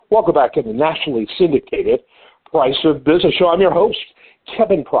Welcome back to the nationally syndicated Price of Business Show. I'm your host,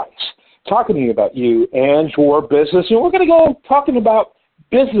 Kevin Price, talking to you about you and your business. And we're going to go talking about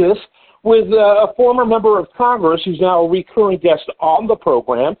business with a former member of Congress who's now a recurring guest on the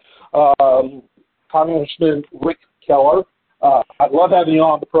program, Congressman Rick Keller. I love having you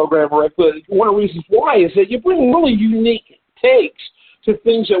on the program, Rick, but one of the reasons why is that you bring really unique takes to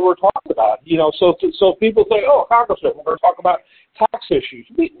things that we're talking about. You know, so people say, oh, Congressman, we're going to talk about tax issues.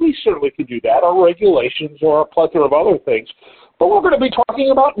 We certainly could do that, or regulations, or a plethora of other things. But we're going to be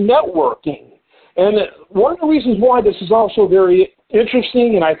talking about networking. And one of the reasons why this is also very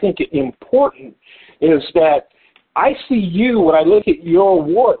interesting and I think important is that I see you, when I look at your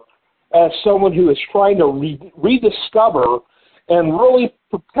work, as someone who is trying to rediscover and really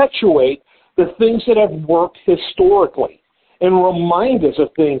perpetuate the things that have worked historically, and remind us of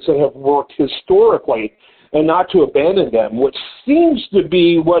things that have worked historically and not to abandon them, which seems to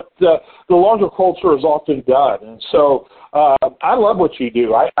be what the larger culture has often done. And so I love what you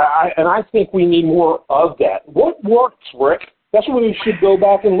do, and I think we need more of that. What works, Rick? That's what we should go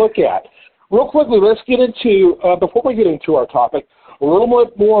back and look at. Real quickly, let's get into, before we get into our topic, a little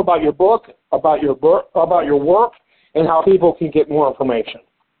bit more about your book, about your work, and how people can get more information.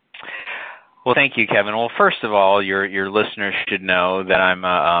 Well, thank you, Kevin. Well, first of all, your listeners should know that I'm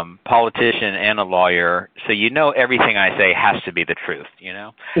a politician and a lawyer, so you know everything I say has to be the truth, you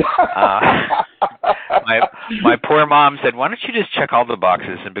know? My poor mom said, why don't you just check all the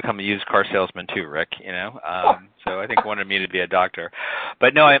boxes and become a used car salesman too, Rick, you know? So I think wanted me to be a doctor.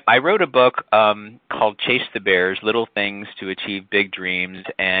 But no, I wrote a book called Chase the Bears, Little Things to Achieve Big Dreams,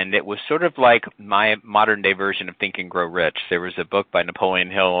 and it was sort of like my modern-day version of Think and Grow Rich. There was a book by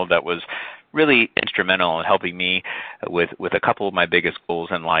Napoleon Hill that was really instrumental in helping me with a couple of my biggest goals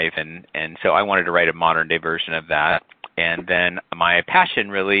in life, and so I wanted to write a modern-day version of that. And then my passion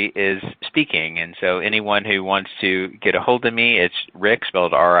really is speaking, and so anyone who wants to get a hold of me, it's Rick,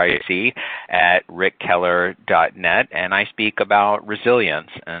 spelled R-I-C, at rickkeller.net, and I speak about resilience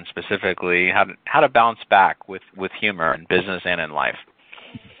and specifically how to bounce back with humor in business and in life.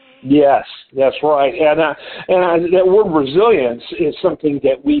 Yes, that's right. And that word resilience is something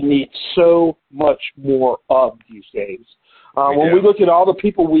that we need so much more of these days. When we look at all the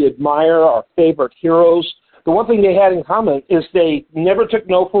people we admire, our favorite heroes, the one thing they had in common is they never took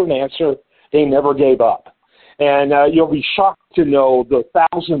no for an answer. They never gave up. And you'll be shocked to know the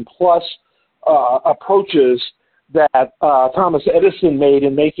 1,000-plus approaches that Thomas Edison made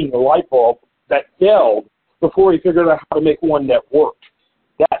in making a light bulb that failed before he figured out how to make one that worked.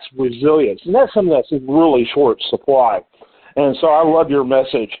 That's resilience, and that's something that's in really short supply. And so I love your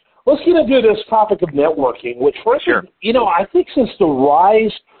message. Let's get into this topic of networking, which, first, sure. You know, I think since the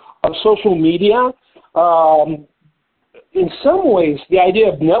rise of social media, in some ways, the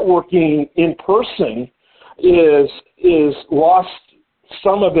idea of networking in person is lost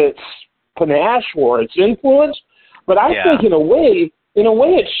some of its panache or its influence. But I think in a way,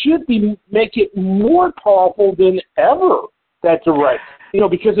 it should make it more powerful than ever. That direct. You know,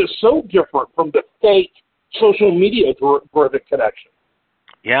 because it's so different from the fake social media driven connection.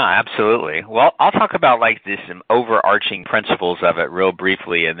 Yeah, absolutely. Well, I'll talk about like this overarching principles of it real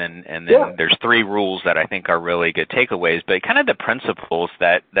briefly, and then there's 3 rules that I think are really good takeaways. But kind of the principles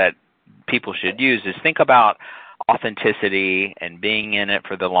that people should use is think about authenticity and being in it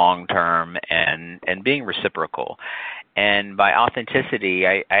for the long term and being reciprocal. And by authenticity,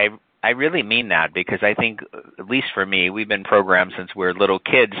 I really mean that, because I think, at least for me, we've been programmed since we're little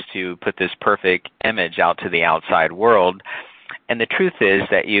kids to put this perfect image out to the outside world. And the truth is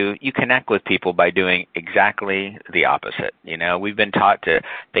that you connect with people by doing exactly the opposite. You know, we've been taught to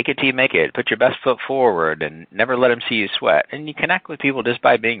fake it till you make it, put your best foot forward, and never let them see you sweat. And you connect with people just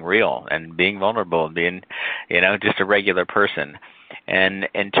by being real and being vulnerable and being, you know, just a regular person. And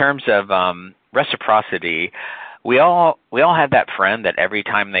in terms of reciprocity, we all have that friend that every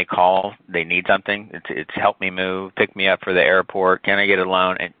time they call, they need something. It's help me move, pick me up for the airport, can I get a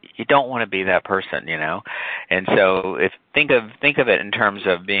loan? And you don't want to be that person, you know. And so think of it in terms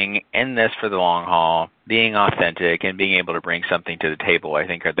of being in this for the long haul, being authentic, and being able to bring something to the table, I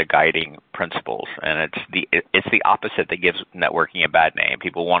think, are the guiding principles. And it's the opposite that gives networking a bad name.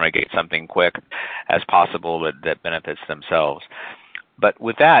 People want to get something quick as possible that benefits themselves. But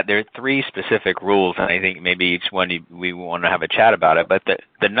with that, there are 3 specific rules, and I think maybe each one we want to have a chat about it. But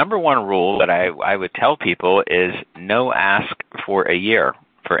the number one rule that I would tell people is no ask for a year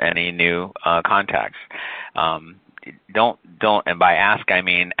for any new contacts. Don't, and by ask, I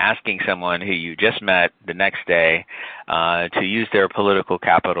mean asking someone who you just met the next day to use their political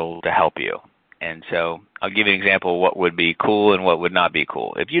capital to help you. And so I'll give you an example of what would be cool and what would not be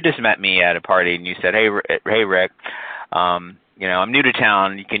cool. If you just met me at a party and you said, hey Rick, I'm new to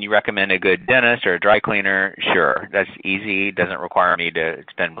town. Can you recommend a good dentist or a dry cleaner? Sure. That's easy. Doesn't require me to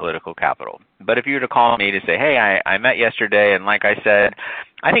spend political capital. But if you were to call me to say, hey, I met yesterday, and like I said,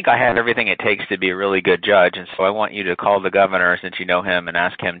 I think I have everything it takes to be a really good judge, and so I want you to call the governor, since you know him, and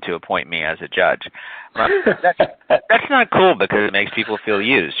ask him to appoint me as a judge. Well, that's not cool because it makes people feel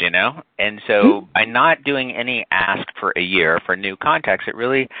used, And so by not doing any ask for a year for new contacts, it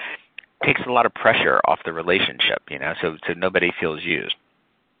really takes a lot of pressure off the relationship, so nobody feels used.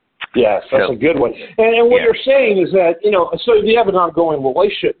 Yes, that's a good one. And what you're saying is that, so if you have an ongoing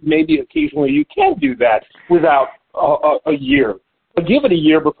relationship, maybe occasionally you can do that without a year. But give it a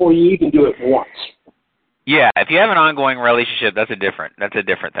year before you even do it once. Yeah, if you have an ongoing relationship, that's a different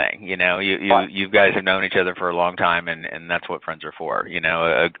thing. You guys have known each other for a long time, and that's what friends are for.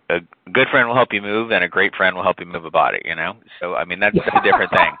 A good friend will help you move, and a great friend will help you move a body. So I mean that's a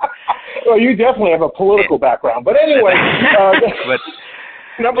different thing. Well, you definitely have a political background, but anyway.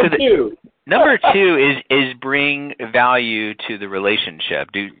 Number two is bring value to the relationship.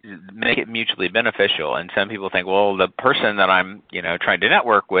 Make it mutually beneficial. And some people think, well, the person that I'm, trying to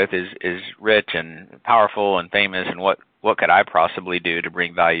network with is rich and powerful and famous, and what could I possibly do to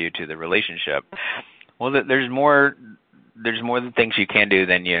bring value to the relationship? Well, there's more things you can do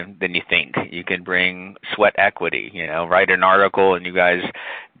than you think. You can bring sweat equity. Write an article and you guys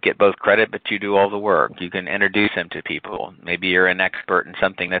get both credit, but you do all the work. You can introduce them to people. Maybe you're an expert in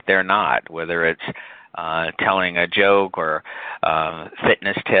something that they're not, whether it's telling a joke or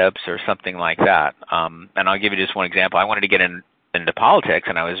fitness tips or something like that. And I'll give you just one example. I wanted to get into politics,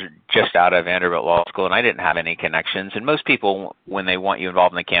 and I was just out of Vanderbilt Law School, and I didn't have any connections. And most people, when they want you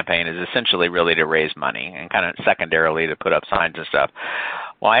involved in the campaign, is essentially really to raise money and kind of secondarily to put up signs and stuff.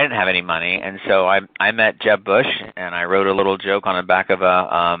 Well, I didn't have any money, and so I met Jeb Bush, and I wrote a little joke on the back of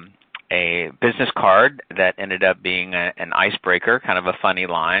a business card that ended up being an icebreaker, kind of a funny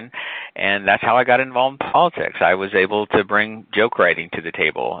line, and that's how I got involved in politics. I was able to bring joke writing to the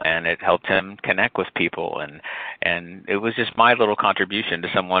table, and it helped him connect with people, and it was just my little contribution to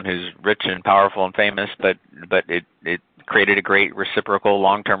someone who's rich and powerful and famous, but it created a great reciprocal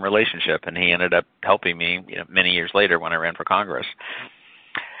long-term relationship, and he ended up helping me many years later when I ran for Congress.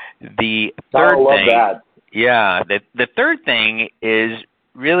 The third the third thing is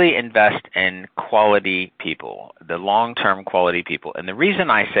really invest in quality people, the long-term quality people. And the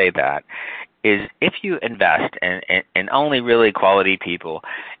reason I say that is if you invest in only really quality people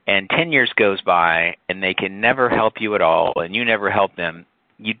and 10 years goes by and they can never help you at all and you never help them,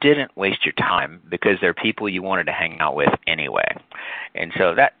 you didn't waste your time because they're people you wanted to hang out with anyway. And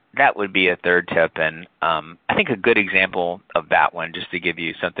so that would be a third tip. And I think a good example of that one, just to give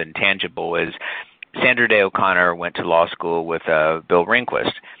you something tangible, is Sandra Day O'Connor went to law school with Bill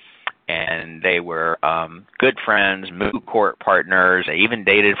Rehnquist, and they were good friends, moot court partners. They even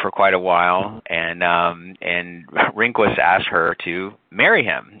dated for quite a while, and Rehnquist asked her to marry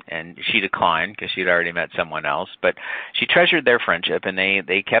him, and she declined because she'd already met someone else. But she treasured their friendship, and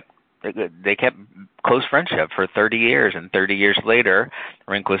they kept close friendship for 30 years, and 30 years later,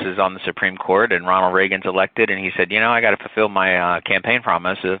 Rehnquist is on the Supreme Court, and Ronald Reagan's elected, and he said, I got to fulfill my campaign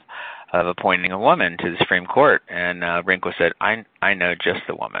promise of appointing a woman to the Supreme Court, and Rehnquist said, I know just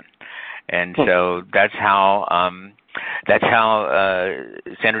the woman. And so that's how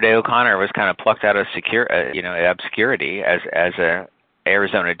Sandra Day O'Connor was kind of plucked out of obscurity as a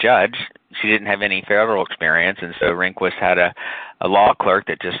Arizona judge. She didn't have any federal experience, and so Rehnquist had a law clerk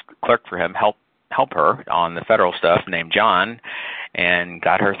that just clerked for him, help her on the federal stuff, named John, and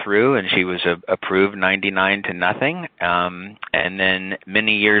got her through, and she was approved 99-0. And then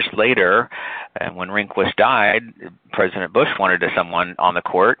many years later, when Rehnquist died, President Bush wanted someone on the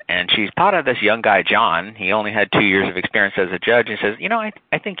court, and she thought of this young guy, John. He only had 2 years of experience as a judge, and says,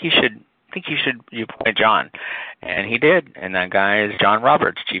 I think you should appoint John. And he did, and that guy is John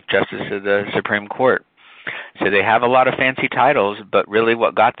Roberts, Chief Justice of the Supreme Court. So they have a lot of fancy titles, but really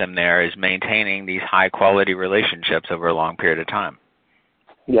what got them there is maintaining these high-quality relationships over a long period of time.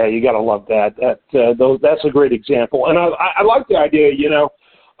 Yeah, you got to love that. That's a great example. And I like the idea,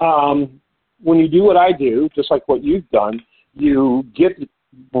 when you do what I do, just like what you've done, you get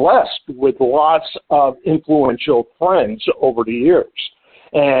blessed with lots of influential friends over the years.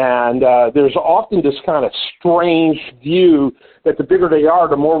 And there's often this kind of strange view that the bigger they are,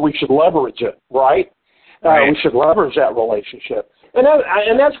 the more we should leverage it, right? Right. We should leverage that relationship. And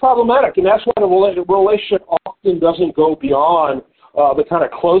that's problematic, and that's why the relationship often doesn't go beyond the kind of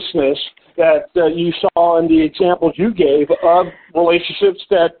closeness that you saw in the examples you gave of relationships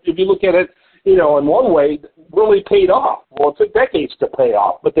that, if you look at it, in one way, really paid off. Well, it took decades to pay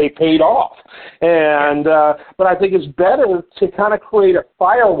off, but they paid off. And but I think it's better to kind of create a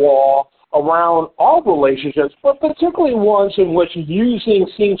firewall around all relationships, but particularly ones in which using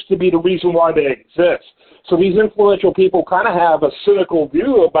seems to be the reason why they exist. So these influential people kind of have a cynical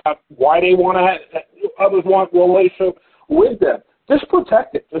view about why they want to have others want relationship with them. Just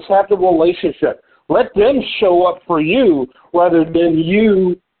protect it. Just have the relationship. Let them show up for you rather than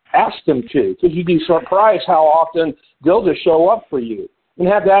you ask them to, because you'd be surprised how often they'll just show up for you. And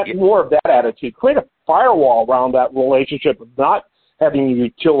have that more of that attitude. Create a firewall around that relationship of not having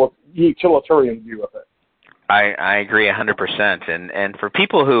a utilitarian view of it. I agree 100%. And for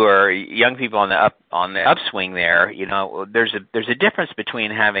people who are young people on the upswing there, there's a difference between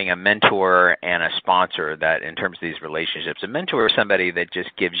having a mentor and a sponsor that in terms of these relationships. A mentor is somebody that just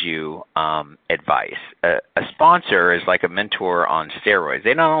gives you advice. A sponsor is like a mentor on steroids.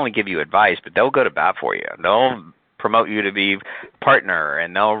 They not only give you advice, but they'll go to bat for you. They'll promote you to be partner,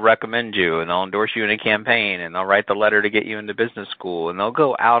 and they'll recommend you, and they'll endorse you in a campaign, and they'll write the letter to get you into business school, and they'll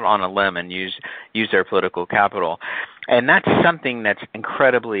go out on a limb and use their political capital. And that's something that's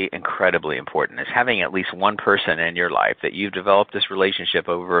incredibly, incredibly important, is having at least one person in your life that you've developed this relationship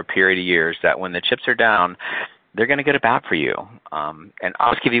over a period of years that when the chips are down, they're going to get about for you. And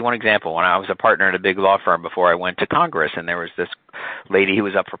I'll just give you one example. When I was a partner at a big law firm before I went to Congress, and there was this lady who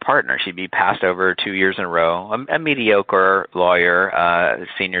was up for partner. She'd be passed over 2 years in a row, a mediocre lawyer,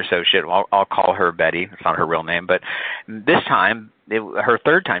 senior associate. I'll call her Betty. It's not her real name. But this time, her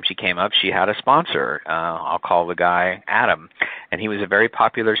third time she came up, she had a sponsor. I'll call the guy Adam. And he was a very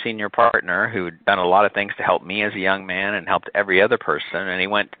popular senior partner who'd done a lot of things to help me as a young man and helped every other person. And he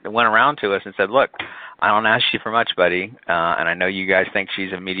went around to us and said, look, I don't ask you for much, buddy, and I know you guys think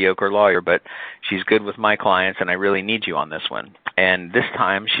she's a mediocre lawyer, but she's good with my clients, and I really need you on this one. And this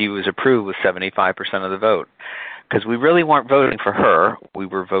time she was approved with 75% of the vote, because we really weren't voting for her, we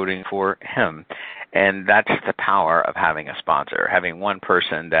were voting for him. And that's the power of having a sponsor, having one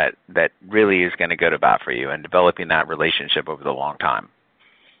person that really is going to go to bat for you and developing that relationship over the long time.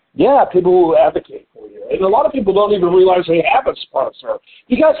 Yeah, people will advocate for you. And a lot of people don't even realize they have a sponsor.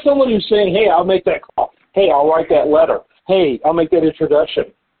 You got someone who's saying, hey, I'll make that call. Hey, I'll write that letter. Hey, I'll make that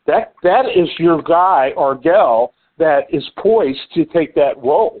introduction. That is your guy or gal that is poised to take that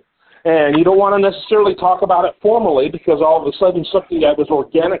role. And you don't want to necessarily talk about it formally, because all of a sudden something that was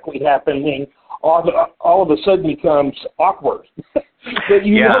organically happening all of a sudden becomes awkward. But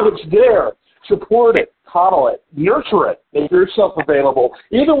you know it's there. Support it. Coddle it, nurture it, make yourself available,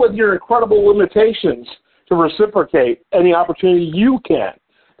 even with your incredible limitations, to reciprocate any opportunity you can.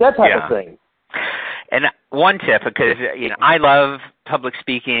 That type of thing. And one tip, because I love public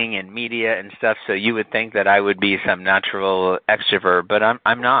speaking and media and stuff, so you would think that I would be some natural extrovert, but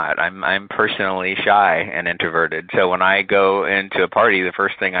I'm not. I'm personally shy and introverted. So when I go into a party, the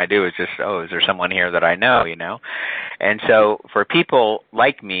first thing I do is just, is there someone here that I know, And so for people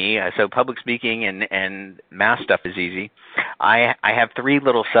like me, so public speaking and math stuff is easy. I have 3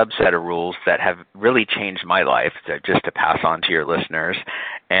 little subset of rules that have really changed my life, just to pass on to your listeners.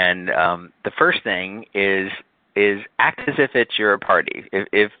 And the first thing is act as if it's your party.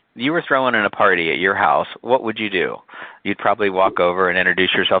 If you were throwing in a party at your house, what would you do? You'd probably walk over and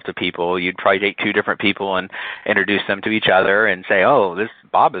introduce yourself to people. You'd probably take 2 different people and introduce them to each other and say, this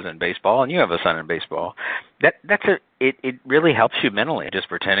Bob is in baseball and you have a son in baseball. It really helps you mentally, just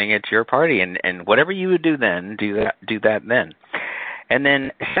pretending it's your party, and whatever you would do then, do that then. And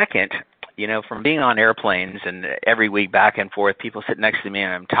then second, from being on airplanes and every week back and forth, people sit next to me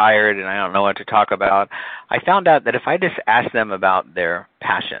and I'm tired and I don't know what to talk about. I found out that if I just ask them about their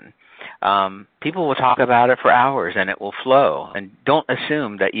passion, people will talk about it for hours and it will flow. And don't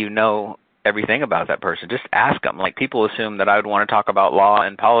assume that you know everything about that person. Just ask them. Like people assume that I would want to talk about law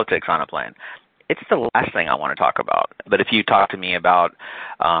and politics on a plane. It's the last thing I want to talk about. But if you talk to me about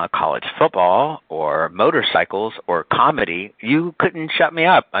college football or motorcycles or comedy, you couldn't shut me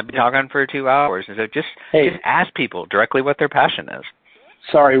up. I'd be talking for 2 hours. And so just ask people directly what their passion is.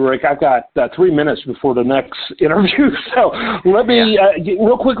 Sorry, Rick, I've got 3 minutes before the next interview. So let me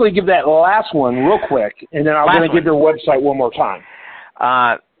real quickly give that last one real quick, and then I'm going to give your website one more time.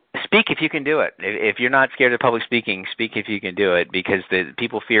 Speak if you can do it. If you're not scared of public speaking, speak if you can do it, because the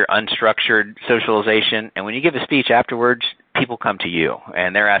people fear unstructured socialization. And when you give a speech afterwards, people come to you,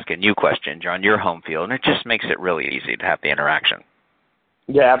 and they're asking you questions. You're on your home field, and it just makes it really easy to have the interaction.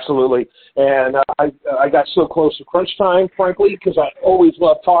 Yeah, absolutely. And I got so close to crunch time, frankly, because I always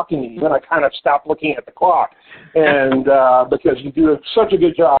love talking to you. Then I kind of stopped looking at the clock. And because you do such a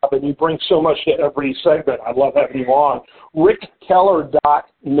good job and you bring so much to every segment. I love having you on.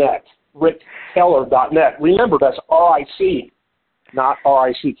 RickKeller.net. rickkeller.net. Remember, that's R-I-C, not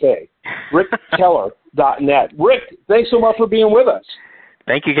R-I-C-K. rickkeller.net. Rick, thanks so much for being with us.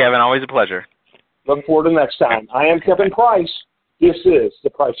 Thank you, Kevin. Always a pleasure. Looking forward to next time. I am Kevin Price. This is The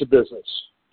Price of Business.